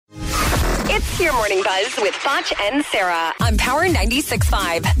It's your morning buzz with Foch and Sarah on Power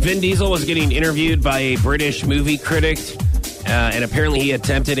 96.5. Vin Diesel was getting interviewed by a British movie critic, and apparently he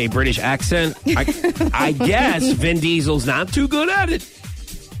attempted a British accent. I guess Vin Diesel's not too good at it.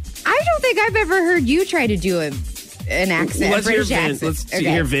 I don't think I've ever heard you try to do an accent. Let's hear British Vin. accent. Let's Okay.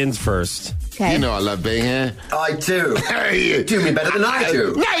 hear Vin's first. Okay. You know I love being here. I do. You Do me better than I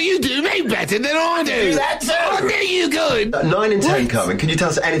do. No, you do me better than I do. do that too. I do you good. 9 and 10 coming. Can you tell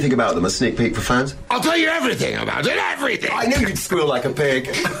us anything about them? A sneak peek for fans? I'll tell you everything about it. Everything. I knew you'd squeal like a pig.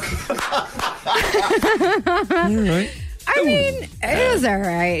 I mean, it was all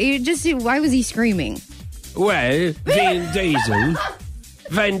right. You just why was he screaming? Well, Vin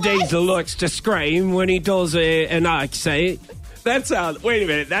Diesel likes to scream when he does an accent. That sound. Wait a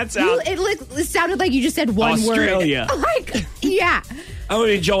minute. That sound. It sounded like you just said one Australia. word. Like, yeah. I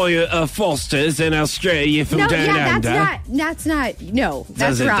would enjoy Foster's in Australia from No, down yeah, under. that's not. No, that's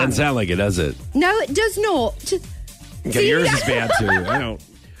Does it? wrong. Doesn't sound like it, does it? No, it does not. Okay, yours is bad too. I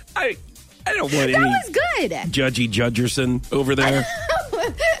don't want That any was good. Judgy Judgerson over there.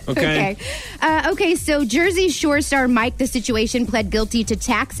 Okay. Okay, so Jersey Shore star Mike the Situation pled guilty to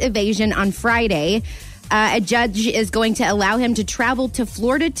tax evasion on Friday. A judge is going to allow him to travel to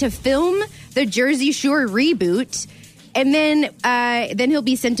Florida to film the Jersey Shore reboot. And then he'll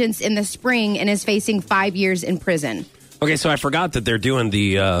be sentenced in the spring and is facing 5 years in prison. Okay, so I forgot that they're doing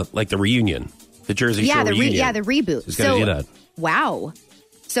the the reunion, the Jersey Shore reunion. The reboot. He's gonna do that. Wow.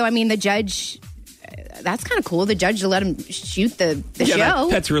 So I mean, the judge. That's kind of cool. The judge to let him shoot the show.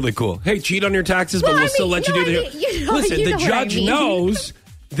 That's really cool. Hey, cheat on your taxes, but Well, we'll I still mean, let you no, do I the. mean, you know- Listen, you the know what I judge mean. knows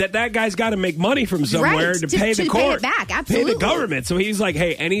that guy's got to make money from somewhere Right, to pay the to court, pay it back, pay absolutely. the government. So he's like,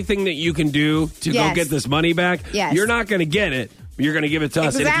 hey, anything that you can do to Yes. go get this money back, Yes. you're not going to get it. You're going to give it to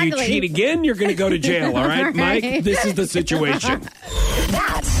us. And if you Exactly. cheat again, you're going to go to jail. All right, Mike? Right. This is the situation.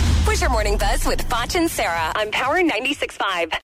 That was your morning buzz with Foch and Sarah on Power 96.5.